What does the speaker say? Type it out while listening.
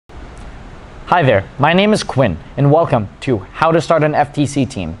Hi there, my name is Quinn, and welcome to How to Start an FTC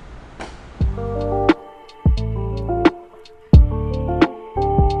Team.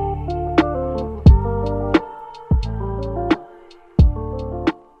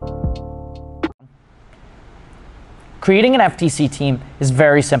 Creating an FTC team is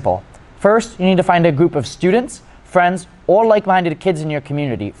very simple. First, you need to find a group of students, friends, or like-minded kids in your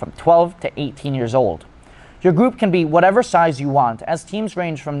community from 12 to 18 years old. Your group can be whatever size you want, as teams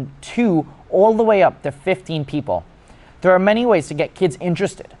range from 2 all the way up to 15 people. There are many ways to get kids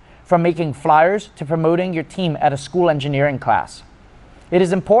interested, from making flyers to promoting your team at a school engineering class. It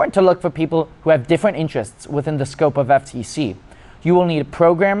is important to look for people who have different interests within the scope of FTC. You will need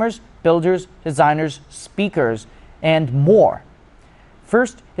programmers, builders, designers, speakers, and more.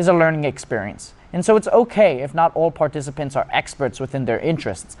 First is a learning experience. And so it's okay if not all participants are experts within their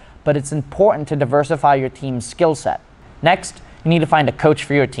interests, but it's important to diversify your team's skill set. Next, you need to find a coach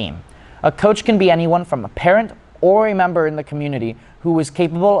for your team. A coach can be anyone from a parent or a member in the community who is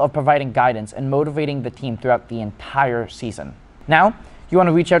capable of providing guidance and motivating the team throughout the entire season. Now, you want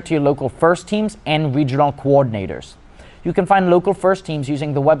to reach out to your local first teams and regional coordinators. You can find local first teams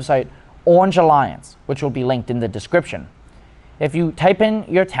using the website Orange Alliance, which will be linked in the description. If you type in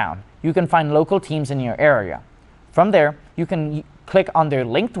your town, you can find local teams in your area. From there, you can click on their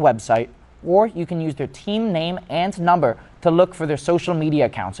linked website, or you can use their team name and number to look for their social media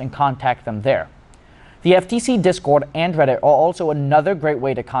accounts and contact them there. The FTC Discord and Reddit are also another great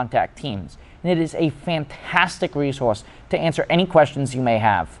way to contact teams, and it is a fantastic resource to answer any questions you may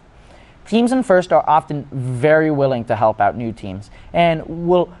have. Teams and First are often very willing to help out new teams and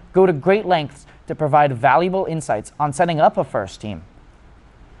will go to great lengths to provide valuable insights on setting up a first team.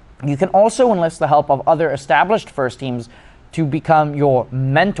 You can also enlist the help of other established first teams to become your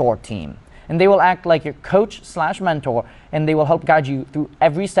mentor team. And they will act like your coach/mentor, and they will help guide you through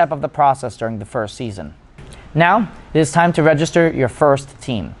every step of the process during the first season. Now, it is time to register your first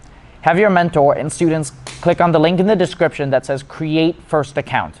team. Have your mentor and students click on the link in the description that says Create First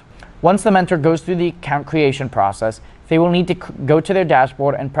Account. Once the mentor goes through the account creation process, they will need to go to their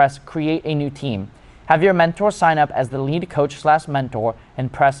dashboard and press Create a New Team. Have your mentor sign up as the lead coach/mentor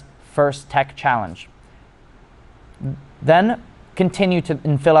and press First Tech Challenge. Then continue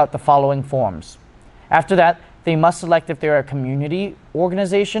and fill out the following forms. After that, they must select if they're a community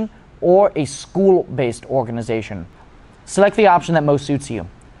organization or a school-based organization. Select the option that most suits you.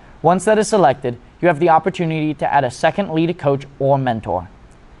 Once that is selected, you have the opportunity to add a second lead coach or mentor.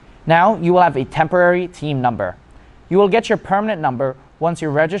 Now you will have a temporary team number. You will get your permanent number once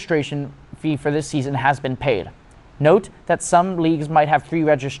your registration fee for this season has been paid. Note that some leagues might have free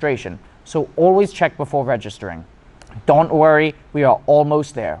registration, so always check before registering. Don't worry, we are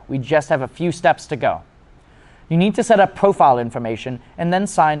almost there. We just have a few steps to go. You need to set up profile information and then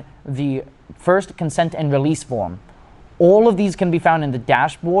sign the first consent and release form. All of these can be found in the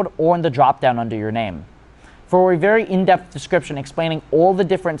dashboard or in the drop-down under your name. For a very in-depth description explaining all the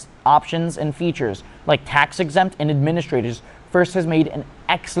different options and features, like tax-exempt and administrators, First has made an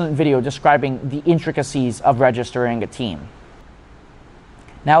excellent video describing the intricacies of registering a team.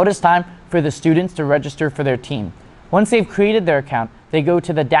 Now it is time for the students to register for their team. Once they've created their account, they go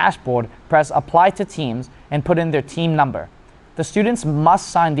to the dashboard, press Apply to Teams, and put in their team number. The students must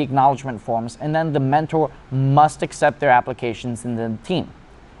sign the acknowledgement forms, and then the mentor must accept their applications in the team.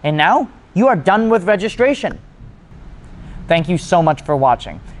 And now, you are done with registration. Thank you so much for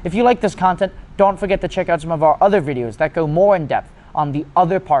watching. If you like this content, don't forget to check out some of our other videos that go more in depth on the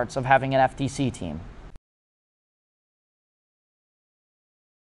other parts of having an FTC team.